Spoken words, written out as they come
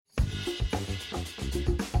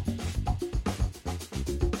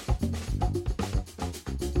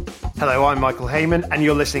Hello, I'm Michael Heyman, and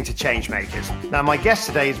you're listening to Changemakers. Now, my guest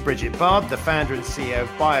today is Brigette Bard, the founder and CEO of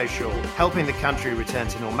BioSure, helping the country return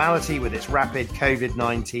to normality with its rapid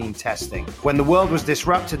COVID-19 testing. When the world was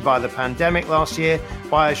disrupted by the pandemic last year,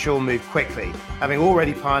 BioSure moved quickly, having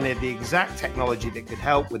already pioneered the exact technology that could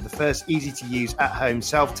help with the first easy-to-use at-home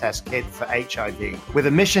self-test kit for HIV. With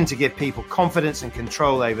a mission to give people confidence and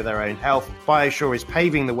control over their own health, BioSure is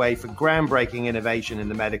paving the way for groundbreaking innovation in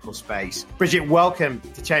the medical space. Brigette, welcome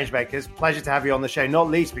to Changemakers. Pleasure to have you on the show, not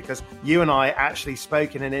least because you and I actually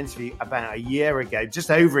spoke in an interview about a year ago, just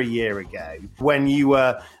over a year ago, when you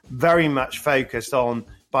were very much focused on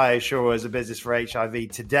BioSure as a business for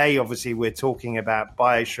HIV. Today, obviously, we're talking about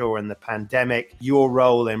BioSure and the pandemic, your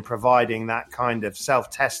role in providing that kind of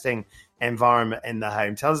self-testing environment in the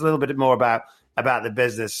home. Tell us a little bit more about the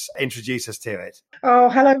business. Introduce us to it. Oh,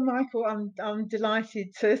 hello, Michael. I'm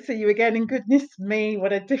delighted to see you again. And goodness me,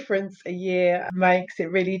 what a difference a year makes.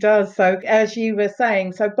 It really does. So as you were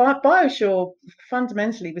saying, so BioSure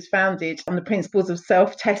fundamentally was founded on the principles of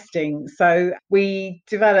self-testing. So we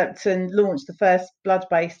developed and launched the first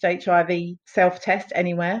blood-based HIV self-test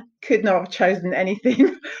anywhere. Could not have chosen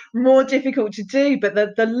anything more difficult to do. But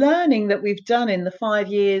the learning that we've done in the 5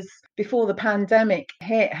 years before the pandemic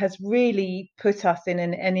hit has really put us in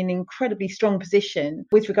an incredibly strong position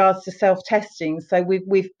with regards to self-testing. So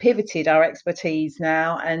we've pivoted our expertise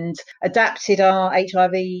now and adapted our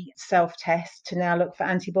HIV self-test to now look for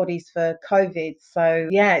antibodies for COVID. So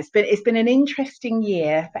yeah, it's been an interesting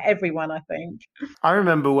year for everyone, I think. I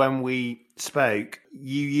remember when we spoke,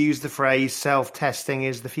 you used the phrase self-testing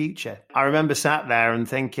is the future. I remember sat there and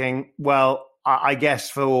thinking, well, I guess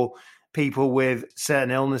for people with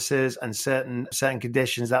certain illnesses and certain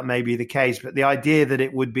conditions, that may be the case. But the idea that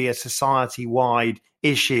it would be a society-wide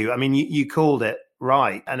issue, I mean, you called it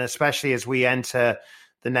right. And especially as we enter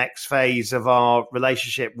the next phase of our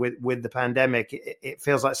relationship with the pandemic, it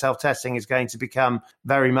feels like self-testing is going to become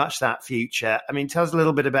very much that future. I mean, tell us a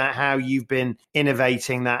little bit about how you've been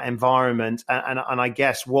innovating that environment and I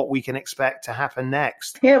guess what we can expect to happen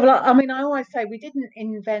next. Yeah, well, I mean, I always say we didn't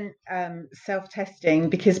invent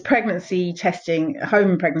self-testing because pregnancy testing,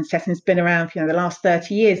 home pregnancy testing has been around for the last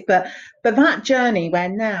 30 years. But that journey where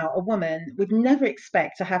now a woman would never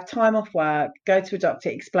expect to have time off work, go to a doctor,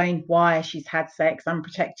 explain why she's had sex,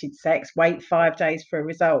 unprotected sex, wait 5 days for a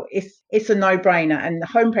result. It's a no-brainer, and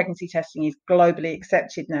home pregnancy testing is globally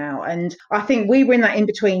accepted now. And I think we were in that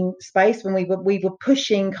in-between space when we were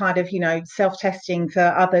pushing kind of self-testing for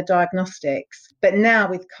other diagnostics. But now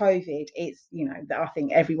with COVID, it's I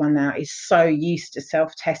think everyone now is so used to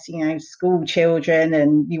self-testing, school children,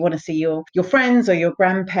 and you want to see your friends or your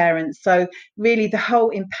grandparents. So really the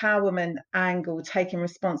whole empowerment angle, taking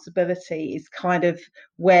responsibility, is kind of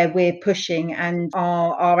where we're pushing, and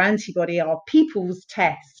our antibody, our people's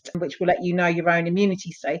test, which will let you know your own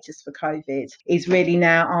immunity status for COVID, is really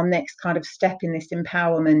now our next kind of step in this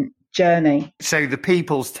empowerment journey. So the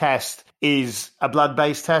people's test is a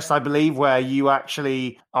blood-based test, I believe, where you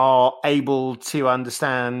actually are able to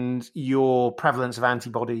understand your prevalence of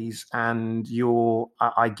antibodies and your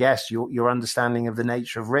understanding of the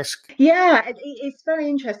nature of risk. Yeah, it's very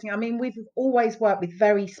interesting. I mean, we've always worked with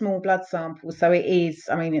very small blood samples. So it is,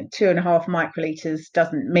 2.5 microliters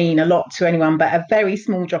doesn't mean a lot to anyone, but a very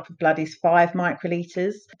small drop of blood is 5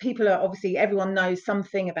 microliters. People are obviously, everyone knows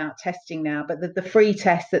something about testing now, but the free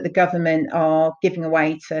tests that the government are giving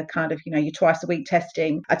away to kind of, your twice a week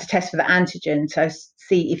testing to test for the antigen to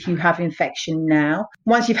see if you have infection now.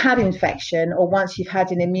 Once you've had infection or once you've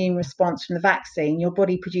had an immune response from the vaccine, your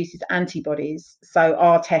body produces antibodies. So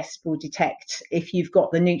our test will detect if you've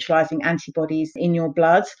got the neutralising antibodies in your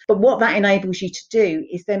blood. But what that enables you to do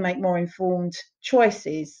is then make more informed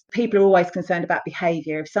choices. People are always concerned about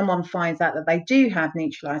behaviour. If someone finds out that they do have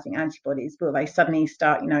neutralising antibodies, will they suddenly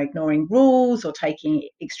start, ignoring rules or taking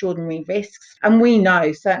extraordinary risks? And we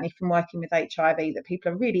know, certainly from working with HIV, that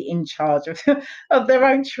people are really in charge of their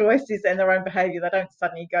own choices and their own behaviour. They don't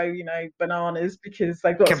suddenly go, bananas because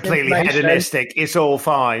they've got completely hedonistic. It's all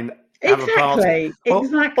fine. Exactly.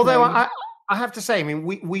 Although I have to say, I mean,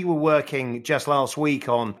 we were working just last week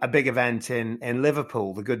on a big event in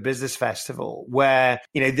Liverpool, the Good Business Festival, where,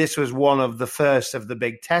 this was one of the first of the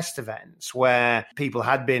big test events where people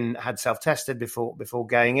had self-tested before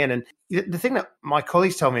going in. And the thing that my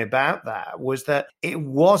colleagues told me about that was that it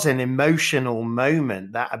was an emotional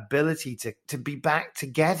moment, that ability to be back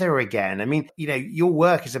together again. I mean, your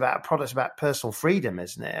work is about products about personal freedom,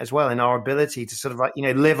 isn't it, as well, in our ability to sort of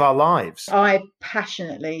live our lives. I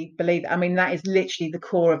passionately believe, that is literally the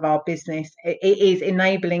core of our business. It is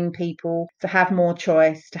enabling people to have more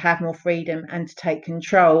choice, to have more freedom, and to take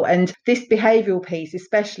control. And this behavioural piece,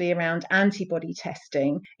 especially around antibody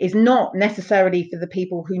testing, is not necessarily for the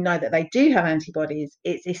people who know that they do have antibodies.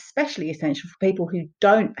 It's especially essential for people who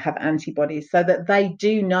don't have antibodies, so that they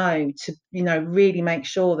do know to, really make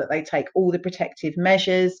sure that they take all the protective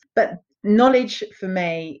measures. But knowledge for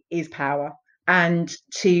me is power. And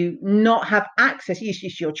to not have access,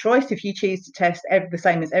 it's your choice if you choose to test, the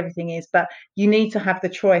same as everything is, but you need to have the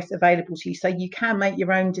choice available to you so you can make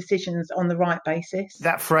your own decisions on the right basis.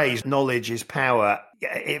 That phrase, knowledge is power,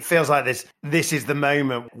 it feels like this is the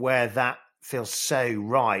moment where that feels so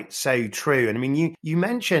right, so true. And I mean, you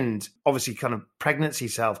mentioned obviously kind of pregnancy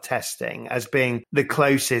self-testing as being the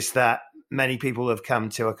closest that many people have come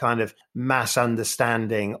to a kind of mass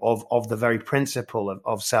understanding of the very principle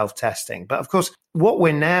of self-testing. But of course, what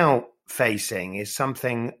we're now facing is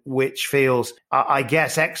something which feels, I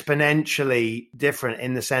guess, exponentially different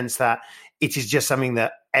in the sense that it is just something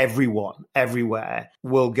that everyone, everywhere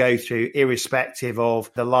will go through, irrespective of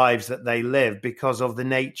the lives that they live, because of the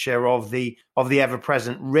nature of the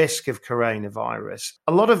ever-present risk of coronavirus.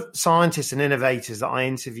 A lot of scientists and innovators that I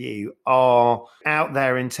interview are out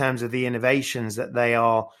there in terms of the innovations that they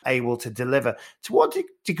are able to deliver. To what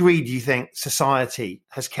degree do you think society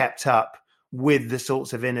has kept up with the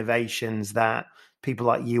sorts of innovations that people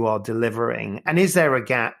like you are delivering? And is there a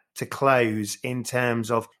gap to close in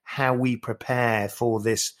terms of how we prepare for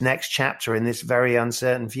this next chapter in this very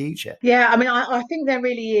uncertain future? Yeah, I mean, I think there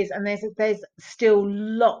really is. And there's still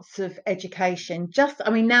lots of education.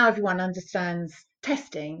 Now everyone understands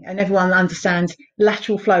testing and everyone understands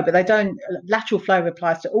lateral flow, but lateral flow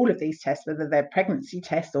applies to all of these tests, whether they're pregnancy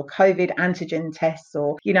tests or COVID antigen tests,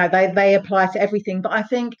 or, they apply to everything. But I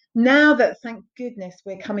think now that, thank goodness,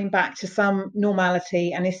 we're coming back to some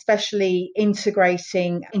normality, and especially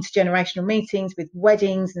integrating intergenerational meetings with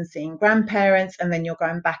weddings and seeing grandparents, and then you're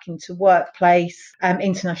going back into workplace,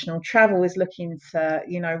 international travel is looking to,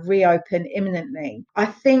 reopen imminently. I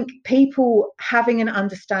think people having an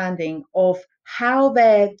understanding of how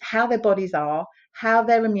their bodies are, how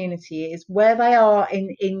their immunity is, where they are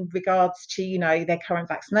in regards to, their current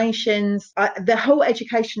vaccinations. The whole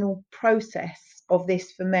educational process of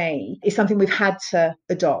this, for me, is something we've had to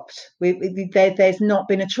adopt. There's not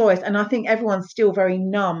been a choice. And I think everyone's still very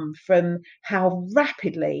numb from how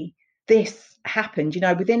rapidly this happened.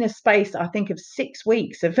 Within a space, I think, of 6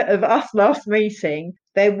 weeks of us last meeting,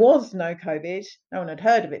 there was no COVID. No one had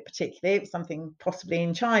heard of it particularly. It was something possibly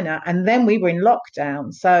in China. And then we were in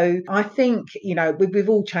lockdown. So I think, we've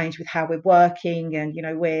all changed with how we're working, and,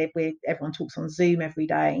 everyone talks on Zoom every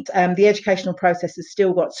day. The educational process has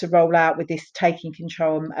still got to roll out with this taking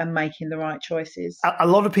control and making the right choices. A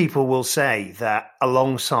lot of people will say that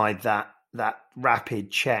alongside that rapid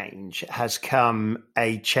change has come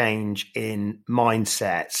a change in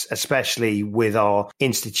mindsets, especially with our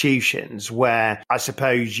institutions, where I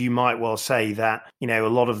suppose you might well say that, a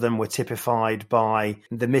lot of them were typified by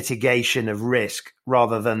the mitigation of risk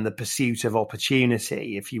rather than the pursuit of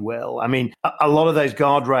opportunity, if you will. I mean, a lot of those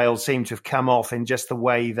guardrails seem to have come off in just the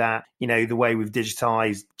way that, the way we've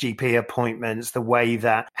digitized GP appointments, the way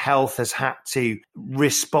that health has had to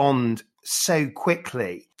respond so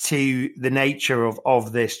quickly to the nature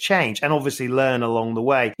of this change, and obviously learn along the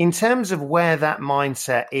way. In terms of where that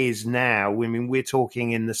mindset is now, I mean, we're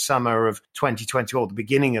talking in the summer of 2020, or the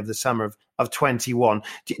beginning of the summer of 21.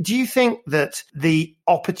 Do you think that the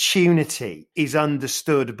opportunity is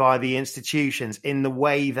understood by the institutions in the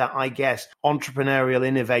way that, I guess, entrepreneurial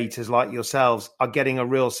innovators like yourselves are getting a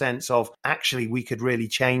real sense of, actually, we could really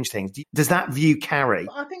change things? Does that view carry?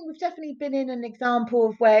 I think we've definitely been in an example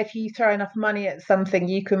of where if you throw enough money at something,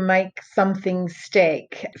 you can make something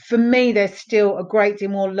stick. For me, there's still a great deal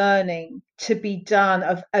more learning to be done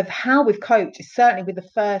of how we've coped, certainly with the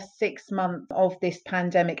first 6 months of this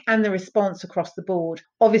pandemic and the response across the board.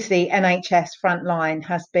 Obviously, NHS frontline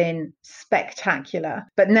has been spectacular.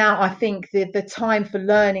 But now I think the time for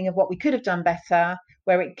learning of what we could have done better,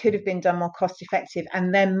 where it could have been done more cost effective,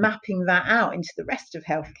 and then mapping that out into the rest of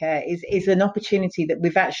healthcare is an opportunity that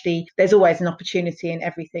there's always an opportunity in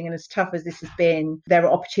everything. And as tough as this has been, there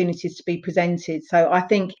are opportunities to be presented. So I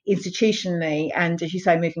think institutionally, and as you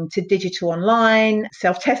say, moving to digital online,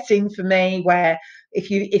 self-testing for me, where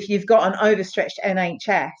if you've got an overstretched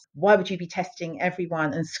NHS, why would you be testing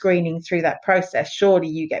everyone and screening through that process? Surely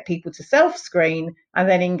you get people to self-screen and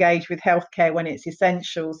then engage with healthcare when it's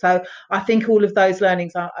essential. So I think all of those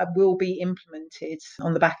learnings will be implemented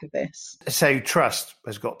on the back of this. So trust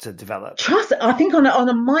has got to develop. Trust, I think, on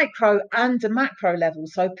a micro and a macro level.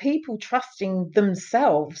 So people trusting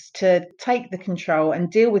themselves to take the control and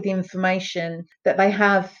deal with the information that they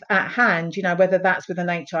have at hand, whether that's with an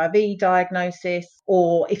HIV diagnosis,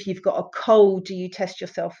 or if you've got a cold, do you test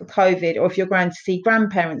yourself for COVID? Or if you're going to see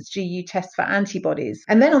grandparents, do you test for antibodies?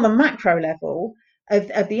 And then on the macro level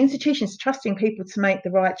of the institutions trusting people to make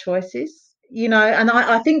the right choices. And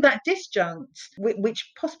I think that disjunct,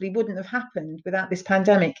 which possibly wouldn't have happened without this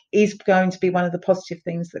pandemic, is going to be one of the positive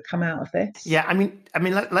things that come out of this. Yeah, I mean,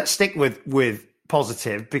 let's stick with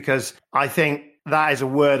positive, because I think that is a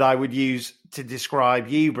word I would use to describe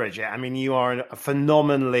you, Bridget. I mean, you are a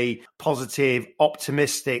phenomenally positive,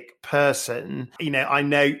 optimistic person. I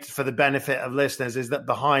note, for the benefit of listeners, is that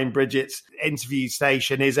behind Bridget's interview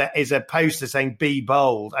station is a poster saying "Be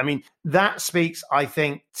bold." I mean, that speaks, I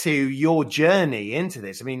think, to your journey into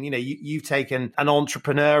this. I mean, you've taken an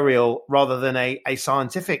entrepreneurial rather than a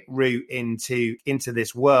scientific route into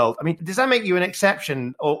this world. I mean, does that make you an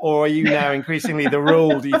exception, or are you now increasingly the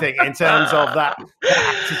rule, do you think, in terms of that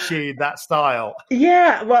attitude, that style?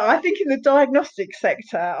 Yeah, well, I think in the diagnostic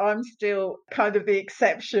sector, I'm still kind of the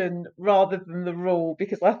exception rather than the rule,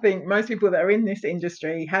 because I think most people that are in this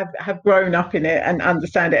industry have grown up in it and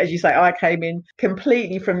understand it. As you say, I came in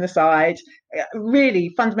completely from the side,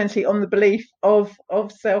 really fundamentally on the belief of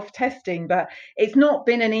self-testing, but it's not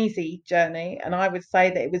been an easy journey. And I would say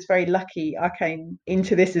that it was very lucky I came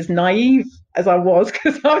into this as naive as I was,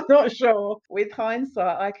 because I'm not sure with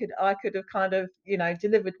hindsight I could have kind of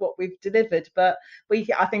delivered what we've delivered. But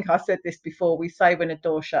I think I said this before, we say when a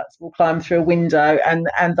door shuts we'll climb through a window, and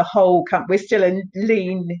the whole we're still a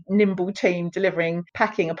lean, nimble team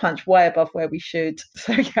packing a punch way above where we should.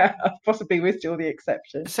 So yeah, possibly we're still the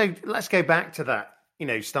exception. So let's go back to that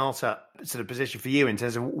startup sort of position for you in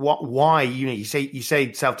terms of why you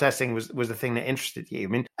say self-testing was the thing that interested you. I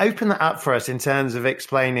mean, open that up for us in terms of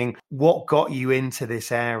explaining what got you into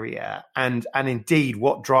this area and indeed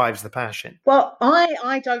what drives the passion. Well,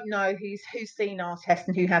 I don't know who's seen our test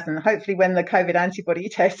and who hasn't. Hopefully when the COVID antibody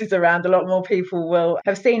test is around, a lot more people will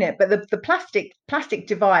have seen it. But the plastic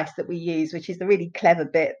device that we use, which is the really clever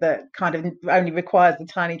bit that kind of only requires a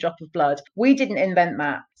tiny drop of blood, we didn't invent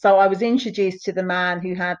that. So I was introduced to the man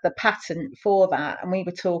who had the patent for that, and we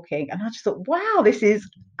were talking, and I just thought, wow, this is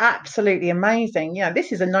absolutely amazing.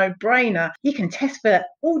 This is a no-brainer. You can test for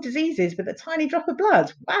all diseases with a tiny drop of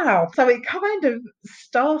blood. Wow. So it kind of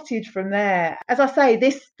started from there. As I say,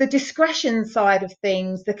 the discretion side of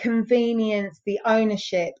things, the convenience, the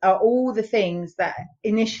ownership are all the things that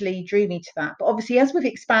initially drew me to that. But obviously, as we've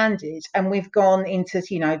expanded and we've gone into,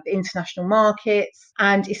 international markets,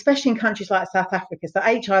 and especially in countries like South Africa, so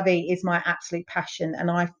HIV is my absolute passion, and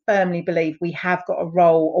I firmly believe we have got a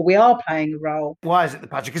role, or we are playing a role. Why is it the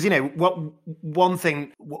passion? Because what one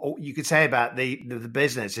thing you could say about the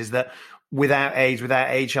business is that without AIDS, without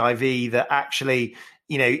HIV, that actually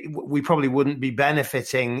we probably wouldn't be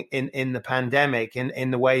benefiting in the pandemic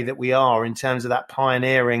in the way that we are, in terms of that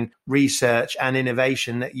pioneering research and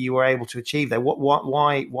innovation that you were able to achieve there.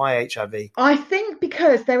 Why HIV? I think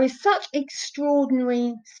because there is such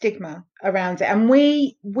extraordinary stigma around it, and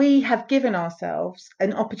we have given ourselves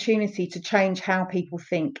an opportunity to change how people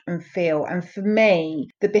think and feel. And for me,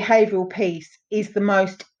 the behavioural piece is the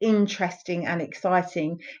most interesting and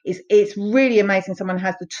exciting. It's really amazing someone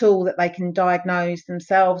has the tool that they can diagnose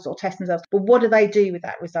themselves or test themselves, but what do they do with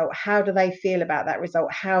that result? How do they feel about that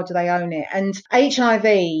result? How do they own it? And HIV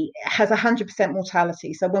has 100%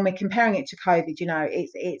 mortality, so when we're comparing it to COVID,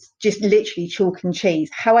 it's just literally chalk and cheese.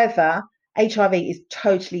 However, HIV is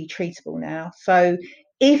totally treatable now. So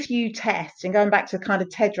if you test, and going back to kind of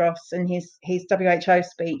Tedros and his WHO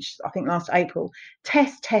speech, I think last April,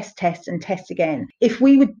 test, and test again. If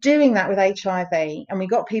we were doing that with HIV and we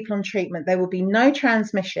got people on treatment, there would be no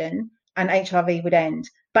transmission and HIV would end.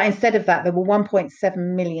 But instead of that, there were 1.7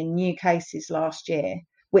 million new cases last year,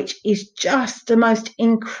 which is just the most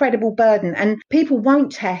incredible burden. And people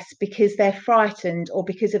won't test because they're frightened, or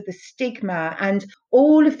because of the stigma and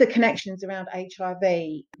all of the connections around HIV,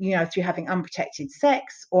 through having unprotected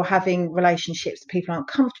sex or having relationships that people aren't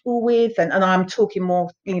comfortable with. And I'm talking more,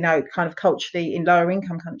 kind of culturally in lower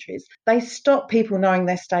income countries. They stop people knowing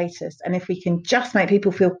their status. And if we can just make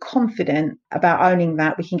people feel confident about owning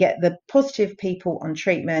that, we can get the positive people on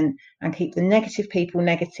treatment and keep the negative people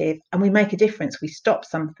negative, and we make a difference. We stop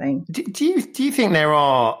something. Do you think there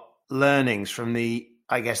are learnings from the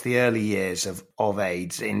early years of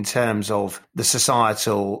AIDS in terms of the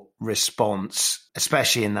societal response,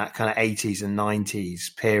 especially in that kind of 80s and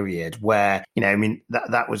 90s period where,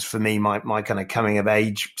 that was for me, my kind of coming of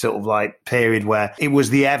age sort of like period where it was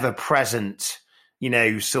the ever present,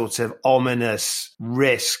 sort of ominous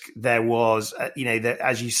risk. There was,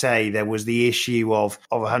 as you say, there was the issue of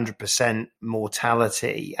 100%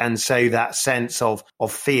 mortality. And so that sense of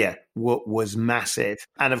fear was massive.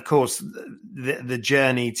 And of course, the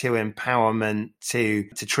journey to empowerment, to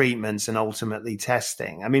treatments and ultimately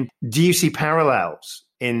testing. I mean, do you see parallels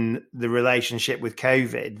in the relationship with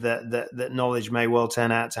COVID that knowledge may well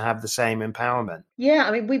turn out to have the same empowerment? Yeah,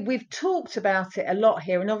 I mean, we've talked about it a lot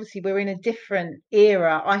here, and obviously we're in a different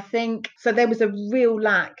era. I think so. There was a real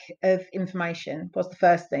lack of information was the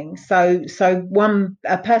first thing. So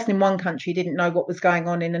a person in one country didn't know what was going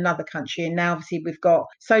on in another country, and now obviously we've got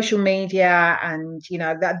social media, and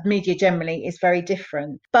that media generally is very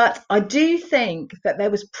different. But I do think that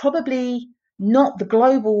there was probably not the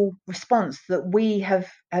global response that we have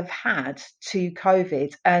had to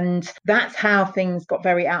COVID. And that's how things got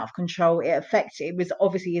very out of control. It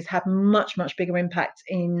has had much, much bigger impact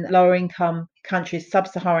in lower income countries.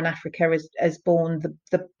 Sub-Saharan Africa has borne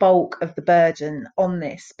the bulk of the burden on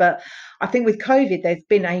this. But I think with COVID, there's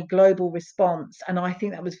been a global response. And I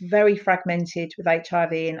think that was very fragmented with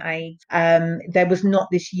HIV and AIDS. There was not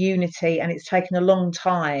this unity, and it's taken a long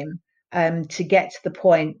time to get to the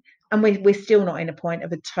point. And we're still not in a point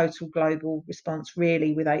of a total global response,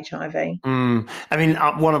 really, with HIV. I mean,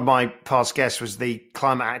 one of my past guests was the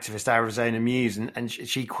climate activist Arizona Muse, and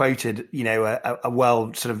she quoted, a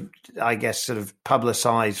well sort of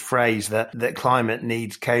publicized phrase that climate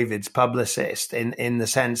needs COVID's publicist in the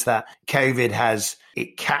sense that COVID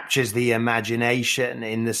it captures the imagination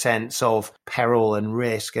in the sense of peril and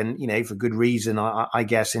risk, and for good reason, I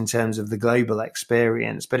guess, in terms of the global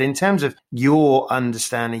experience. But in terms of your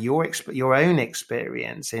understanding, your own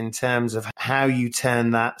experience, in terms of how you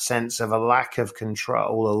turn that sense of a lack of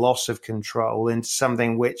control, a loss of control, into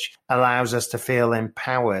something which allows us to feel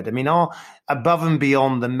empowered. I mean, above and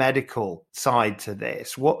beyond the medical side to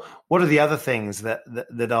this, what are the other things that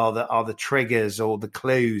are the triggers or the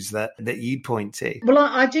clues that you'd point to? Well,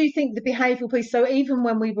 I do think the behavioural piece. So even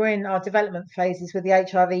when we were in our development phases with the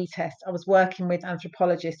HIV test, I was working with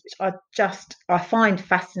anthropologists, which I find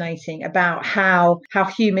fascinating, about how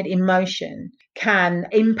human emotion can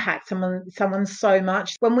impact someone so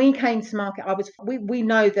much. When we came to market, we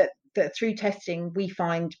know that through testing we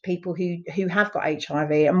find people who have got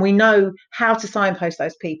HIV, and we know how to signpost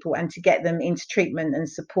those people and to get them into treatment and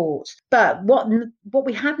support. But what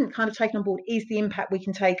we hadn't kind of taken on board is the impact we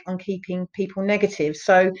can take on keeping people negative.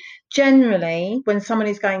 So generally, when someone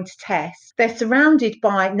is going to test, they're surrounded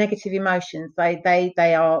by negative emotions. They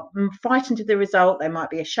are frightened of the result. They might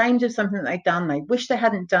be ashamed of something that they've done. They wish they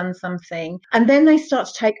hadn't done something, and then they start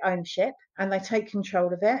to take ownership and they take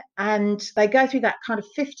control of it, and they go through that kind of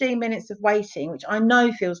 15 minutes of waiting, which I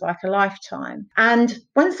know feels like a lifetime. And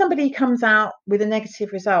when somebody comes out with a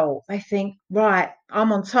negative result, they think, right, I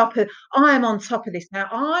am on top of this now.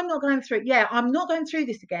 I'm not going through it. Yeah, I'm not going through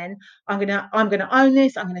this again. I'm gonna own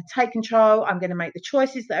this. I'm gonna take control. I'm gonna make the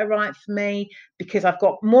choices that are right for me because I've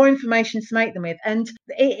got more information to make them with. And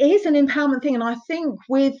it is an empowerment thing. And I think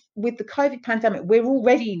with the COVID pandemic, we're all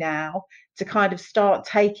ready now to kind of start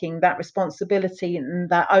taking that responsibility and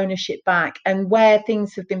that ownership back. And where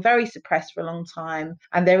things have been very suppressed for a long time,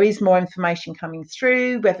 and there is more information coming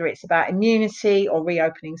through, whether it's about immunity or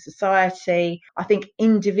reopening society, I think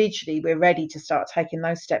individually we're ready to start taking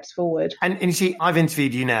those steps forward. And you see, I've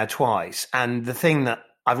interviewed you now twice, and the thing that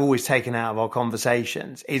I've always taken out of our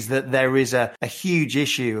conversations is that there is a huge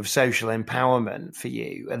issue of social empowerment for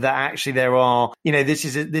you, that actually there are, this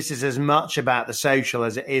is as much about the social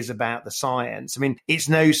as it is about the science. I mean, it's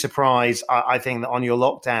no surprise, I think, that on your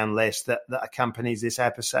lockdown list that accompanies this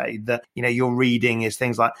episode, that, your reading is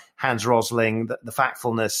things like Hans Rosling, the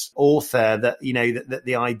Factfulness author, that, that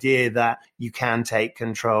the idea that you can take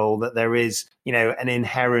control, that there is, an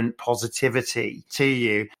inherent positivity to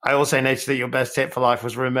you. I also noticed that your best tip for life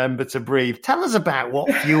was remember to breathe. Tell us about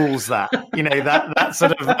what fuels that, that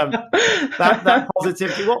sort of, that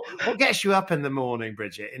positivity. What gets you up in the morning,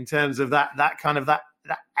 Brigette, in terms of that kind of that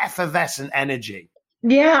effervescent energy?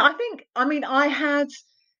 Yeah, I had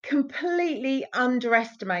completely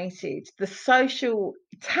underestimated the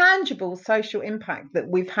tangible social impact that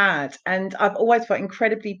we've had. And I've always felt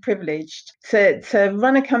incredibly privileged to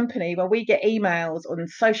run a company where we get emails on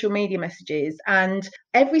social media messages, and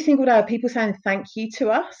every single day people saying thank you to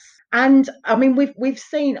us. And I mean, we've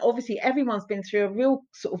seen, obviously everyone's been through a real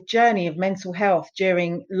sort of journey of mental health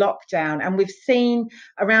during lockdown, and we've seen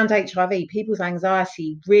around HIV people's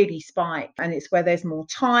anxiety really spike, and it's where there's more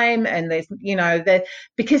time and there's, there,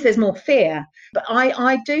 because there's more fear. But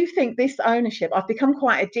I do think this ownership, I've become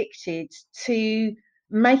quite addicted to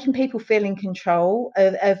making people feel in control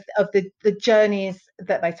of the journeys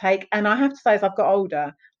that they take. And I have to say, as I've got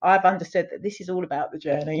older, I've understood that this is all about the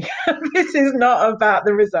journey. This is not about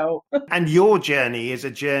the result. And your journey is a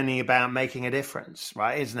journey about making a difference,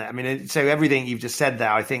 right? Isn't it? I mean, so everything you've just said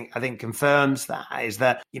there, I think confirms that, is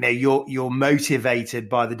that, you're motivated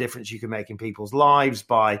by the difference you can make in people's lives,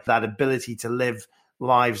 by that ability to live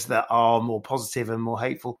lives that are more positive and more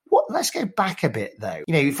hopeful. Let's go back a bit though.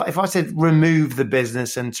 If I said remove the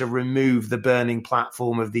business and to remove the burning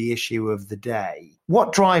platform of the issue of the day,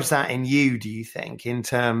 what drives that in you, do you think, in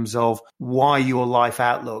terms of why your life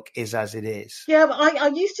outlook is as it is? Yeah, I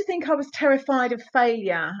used to think I was terrified of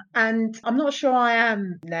failure, and I'm not sure I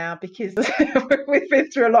am now, because we've been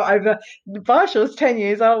through a lot over. BioSure's 10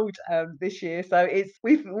 years old this year, so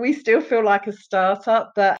we still feel like a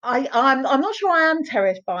startup. But I'm not sure I am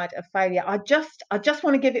terrified of failure. I just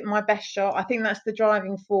want to give it my best shot. I think that's the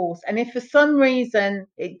driving force. And if for some reason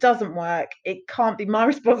it doesn't work, it can't be my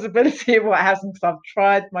responsibility of what happens, because I've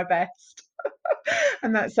tried my best.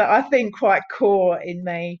 And that's, I think, quite core in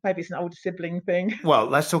me. Maybe it's an older sibling thing. Well,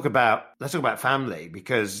 let's talk about family,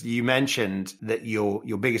 because you mentioned that your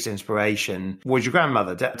biggest inspiration was your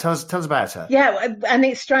grandmother. Tell us about her. Yeah, and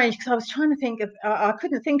it's strange because I was trying to think of, I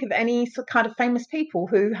couldn't think of any sort of kind of famous people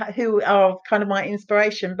who are kind of my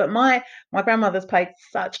inspiration. But my grandmother's played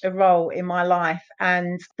such a role in my life,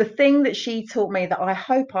 and the thing that she taught me that I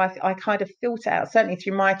hope I kind of filter out, certainly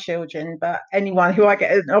through my children, but anyone who I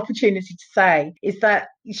get an opportunity to say, is that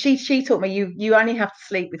she taught me you only have to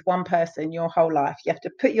sleep with one person your whole life. You have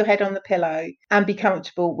to put your head on the pillow and be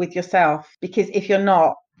comfortable with yourself, because if you're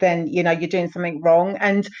not, then you're doing something wrong.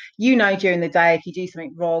 And during the day, if you do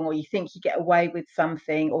something wrong, or you think you get away with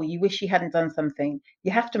something, or you wish you hadn't done something,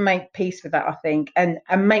 you have to make peace with that, I think, and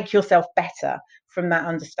make yourself better from that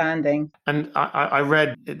understanding. And I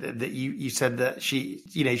read that you said that she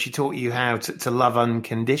taught you how to love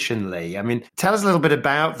unconditionally. I mean, tell us a little bit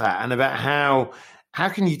about that, and about how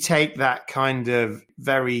can you take that kind of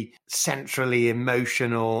very centrally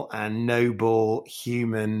emotional and noble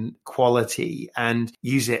human quality and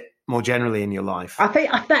use it more generally in your life? I think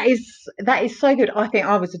that is so good. I think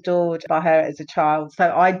I was adored by her as a child,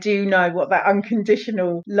 so I do know what that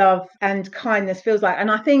unconditional love and kindness feels like. And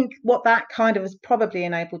I think what that kind of has probably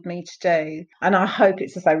enabled me to do, and I hope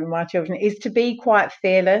it's the same with my children, is to be quite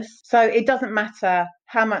fearless. So it doesn't matter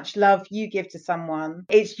how much love you give to someone,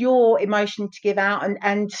 it's your emotion to give out,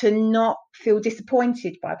 and to not feel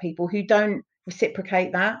disappointed by people who don't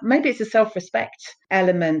reciprocate that. Maybe it's a self-respect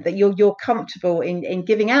element, that you're comfortable in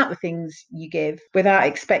giving out the things you give without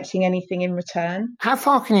expecting anything in return. How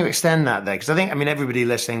far can you extend that though? Because I think, everybody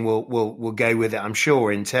listening will go with it, I'm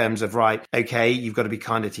sure, in terms of, right, okay, you've got to be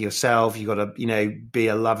kinder to yourself, you've got to be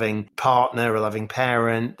a loving partner, a loving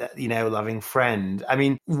parent, a loving friend. I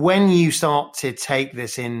mean, when you start to take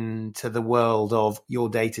this into the world of your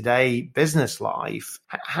day-to-day business life,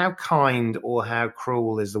 how kind or how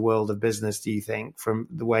cruel is the world of business, do you think, from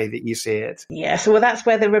the way that you see it? Yeah, so that's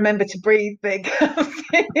where the remember to breathe bit comes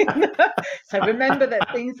in. So remember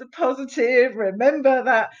that things are positive, remember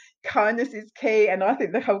that kindness is key. And I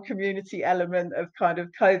think the whole community element of kind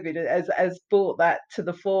of COVID has brought that to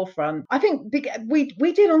the forefront. I think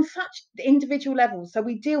we deal on such individual levels. So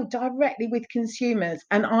we deal directly with consumers,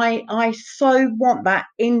 and I so want that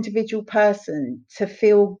individual person to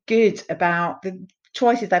feel good about the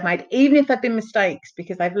choices they've made, even if they've been mistakes,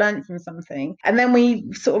 because they've learned from something. And then we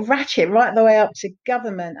sort of ratchet right the way up to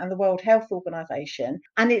government and the World Health Organization,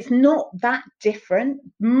 and it's not that different.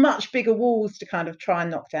 Much bigger walls to kind of try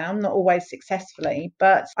and knock down, not always successfully,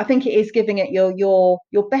 but I think it is giving it your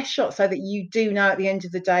best shot, so that you do know at the end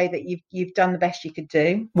of the day that you've done the best you could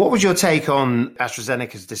do. What was your take on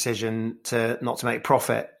AstraZeneca's decision not to make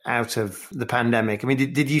profit out of the pandemic? I mean,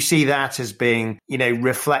 did you see that as being,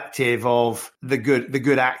 reflective of the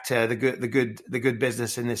good actor, the good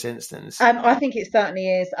business in this instance? I think it certainly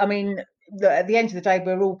is. I mean, at the end of the day,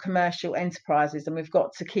 we're all commercial enterprises, and we've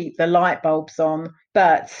got to keep the light bulbs on.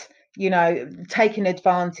 But taking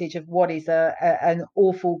advantage of what is an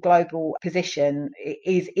awful global position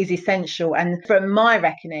is essential. And from my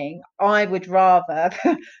reckoning, I would rather,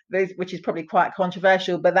 which is probably quite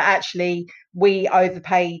controversial, but that actually we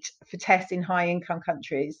overpaid for tests in high income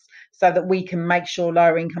countries, so that we can make sure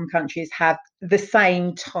lower income countries have the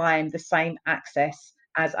same time, the same access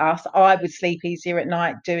as us. I would sleep easier at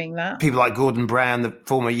night doing that. People like Gordon Brown, the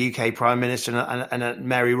former UK Prime Minister, and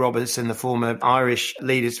Mary Robertson, the former Irish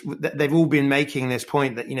leaders, they've all been making this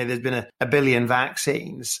point that, there's been a billion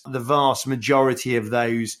vaccines. The vast majority of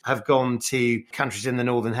those have gone to countries in the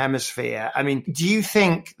Northern Hemisphere. I mean, do you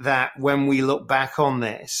think that when we look back on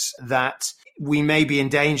this, that we may be in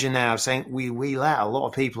danger now of saying we let a lot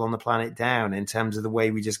of people on the planet down in terms of the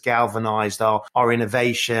way we just galvanized our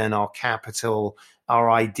innovation, our capital,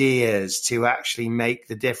 our ideas to actually make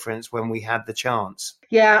the difference when we had the chance?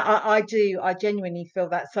 Yeah, I do. I genuinely feel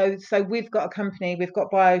that. So we've got a company, we've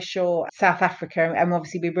got BioSure South Africa, and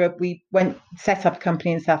obviously we set up a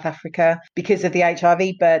company in South Africa because of the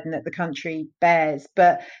HIV burden that the country bears.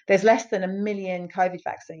 But there's less than 1 million COVID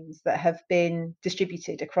vaccines that have been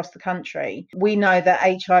distributed across the country. We know that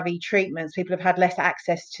HIV treatments, people have had less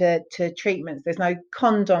access to treatments. There's no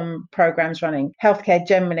condom programs running. Healthcare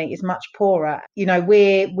generally is much poorer.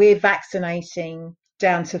 We're vaccinating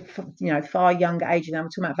down to far younger ages. Now we're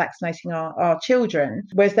talking about vaccinating our children,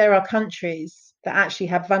 whereas there are countries that actually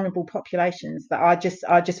have vulnerable populations that I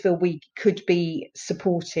just feel we could be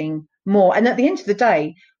supporting more. And at the end of the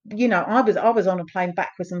day, I was on a plane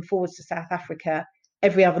backwards and forwards to South Africa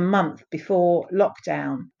every other month before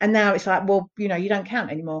lockdown, and now it's like, well, you don't count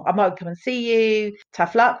anymore. I might come and see you,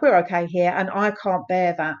 tough luck, we're okay here. And I can't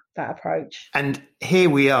bear that approach. And here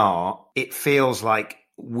we are, it feels like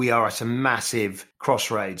we are at a massive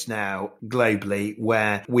crossroads now globally,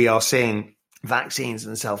 where we are seeing vaccines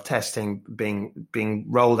and self-testing being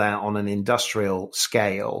rolled out on an industrial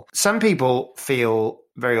scale. Some people feel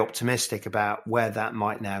very optimistic about where that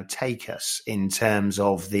might now take us in terms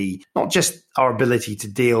of not just our ability to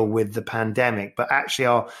deal with the pandemic, but actually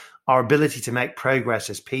our ability to make progress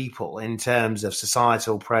as people in terms of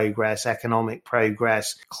societal progress, economic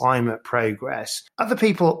progress, climate progress. Other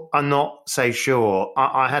people are not so sure.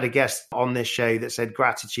 I had a guest on this show that said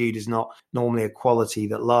gratitude is not normally a quality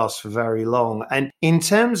that lasts for very long. And in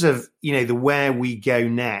terms of, the where we go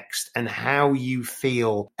next and how you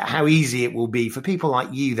feel, how easy it will be for people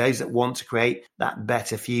like you, those that want to create that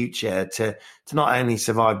better future, to not only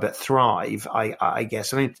survive but thrive, I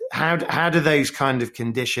guess. I mean, how do those kind of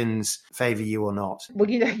conditions favour you or not? Well,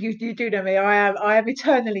 you do know me. I am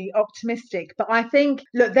eternally optimistic, but I think,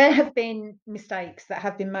 look, there have been mistakes that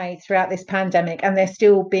have been made throughout this pandemic, and they're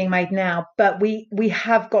still being made now. But we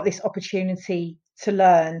have got this opportunity to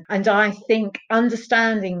learn, and I think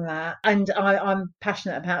understanding that, and I'm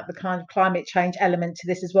passionate about the kind of climate change element to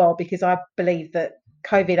this as well, because I believe that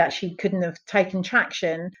COVID actually couldn't have taken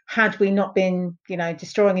traction had we not been,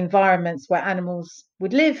 destroying environments where animals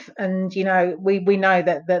would live. And, we know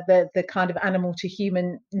that the kind of animal to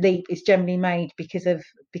human leap is generally made because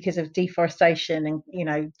of deforestation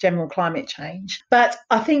and, general climate change. But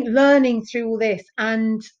I think learning through all this,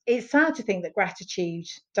 and it's sad to think that gratitude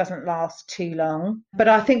doesn't last too long, but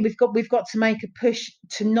I think we've got to make a push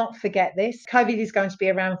to not forget this. COVID is going to be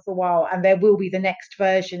around for a while, and there will be the next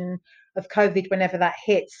version of COVID whenever that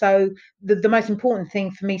hits. So the most important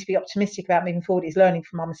thing for me to be optimistic about moving forward is learning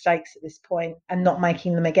from our mistakes at this point and not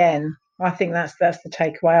making them again. I think that's the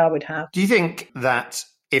takeaway I would have. Do you think that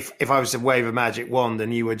if I was to wave a magic wand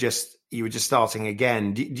and you were just starting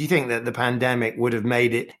again, do you think that the pandemic would have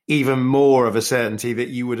made it even more of a certainty that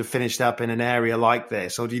you would have finished up in an area like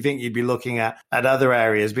this? Or do you think you'd be looking at other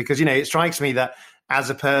areas? Because, it strikes me that as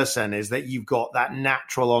a person is that you've got that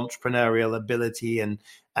natural entrepreneurial ability and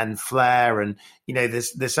flair, and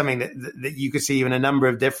there's something that you could see in a number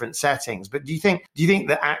of different settings. But do you think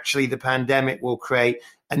that actually the pandemic will create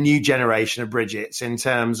a new generation of Bridgettes in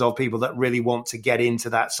terms of people that really want to get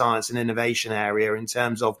into that science and innovation area in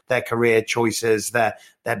terms of their career choices, their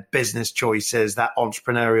business choices, that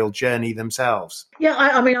entrepreneurial journey themselves? Yeah,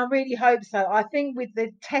 I mean, I really hope so. I think with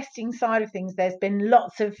the testing side of things, there's been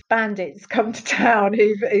lots of bandits come to town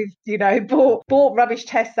who've bought rubbish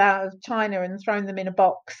tests out of China and thrown them in a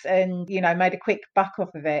box and, made a quick buck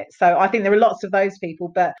off of it. So I think there are lots of those people,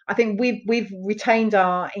 but I think we've retained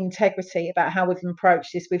our integrity about how we've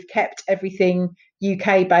approached this. We've kept everything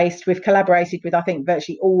UK based. We've collaborated with, I think,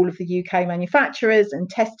 virtually all of the UK manufacturers and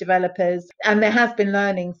test developers, and there has been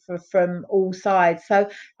learning from all sides. So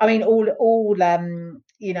I mean, all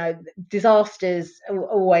disasters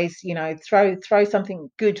always throw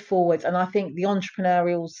something good forward, and I think the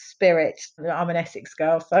entrepreneurial spirit. I'm an Essex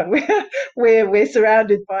girl, so we're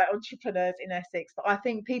surrounded by entrepreneurs in Essex, but I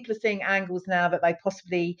think people are seeing angles now that they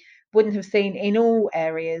possibly wouldn't have seen in all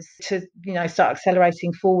areas to start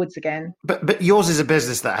accelerating forwards again. But yours is a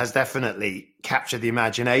business that has definitely captured the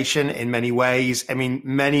imagination in many ways. I mean,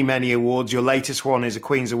 many awards. Your latest one is a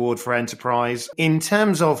Queen's Award for Enterprise. In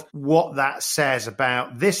terms of what that says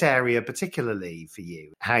about this area, particularly for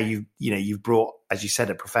you, how you've brought, as you said,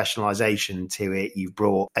 a professionalization to it, you've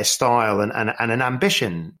brought a style and an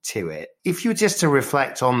ambition to it. If you were just to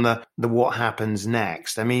reflect on the what happens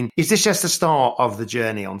next, I mean, is this just the start of the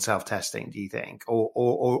journey on self-testing, do you think?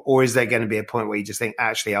 Or is there going to be a point where you just think,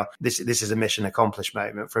 actually, this is a mission accomplished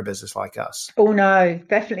moment for a business like us? Oh, no,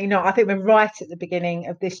 definitely not. I think we're right at the beginning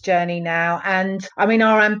of this journey now. And I mean,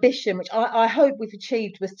 our ambition, which I hope we've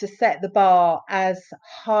achieved, was to set the bar as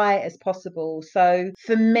high as possible. So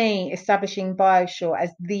for me, establishing BioSure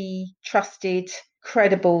as the trusted,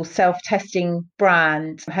 credible self-testing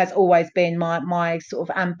brand has always been my sort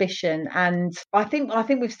of ambition, and I think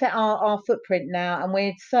we've set our footprint now, and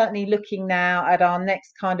we're certainly looking now at our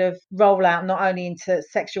next kind of rollout, not only into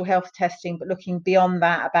sexual health testing but looking beyond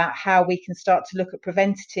that about how we can start to look at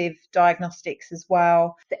preventative diagnostics as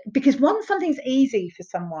well, because once something's easy for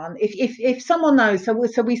someone, if someone knows, so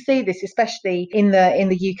we see this especially in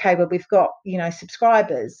the UK where we've got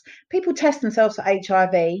subscribers, people test themselves for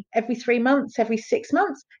HIV every 3 months, every 6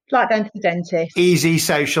 months, like going to the dentist. Easy,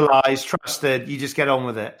 socialised, trusted. You just get on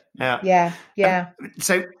with it. Yeah.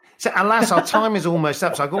 So alas, our time is almost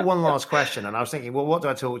up. So I've got one last question, and I was thinking, well, what do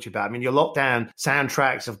I talk to you about? I mean, your lockdown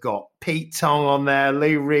soundtracks have got Pete Tong on there,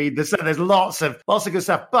 Lou Reed. There's lots of good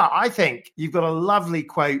stuff. But I think you've got a lovely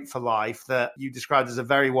quote for life that you described as a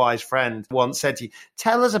very wise friend once said to you.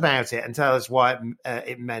 Tell us about it and tell us why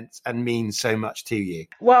it meant and means so much to you.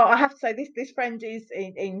 Well, I have to say this friend is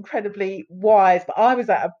incredibly wise, but I was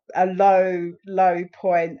at a low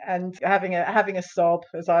point and having a sob,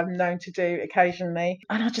 as I'm known to do occasionally.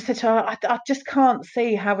 And I just said to her, I just can't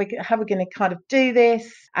see how we're going to kind of do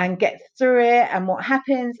this and get through it and what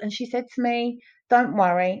happens. And she said to me, don't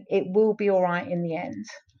worry, it will be all right in the end.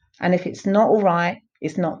 And if it's not all right,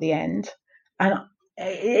 it's not the end. And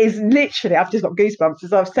it is literally, I've just got goosebumps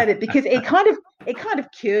as I've said it, because it kind of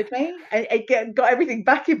cured me. It got everything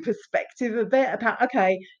back in perspective a bit about,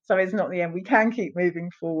 okay, so it's not the end. We can keep moving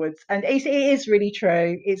forwards. And it is really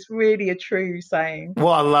true. It's really a true saying.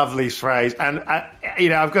 What a lovely phrase. And,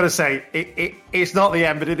 I've got to say, it's not the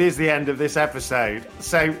end, but it is the end of this episode.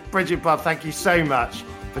 So, Brigette Bard, thank you so much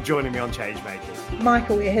for joining me on Changemakers.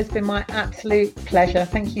 Michael, it has been my absolute pleasure.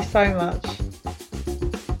 Thank you so much.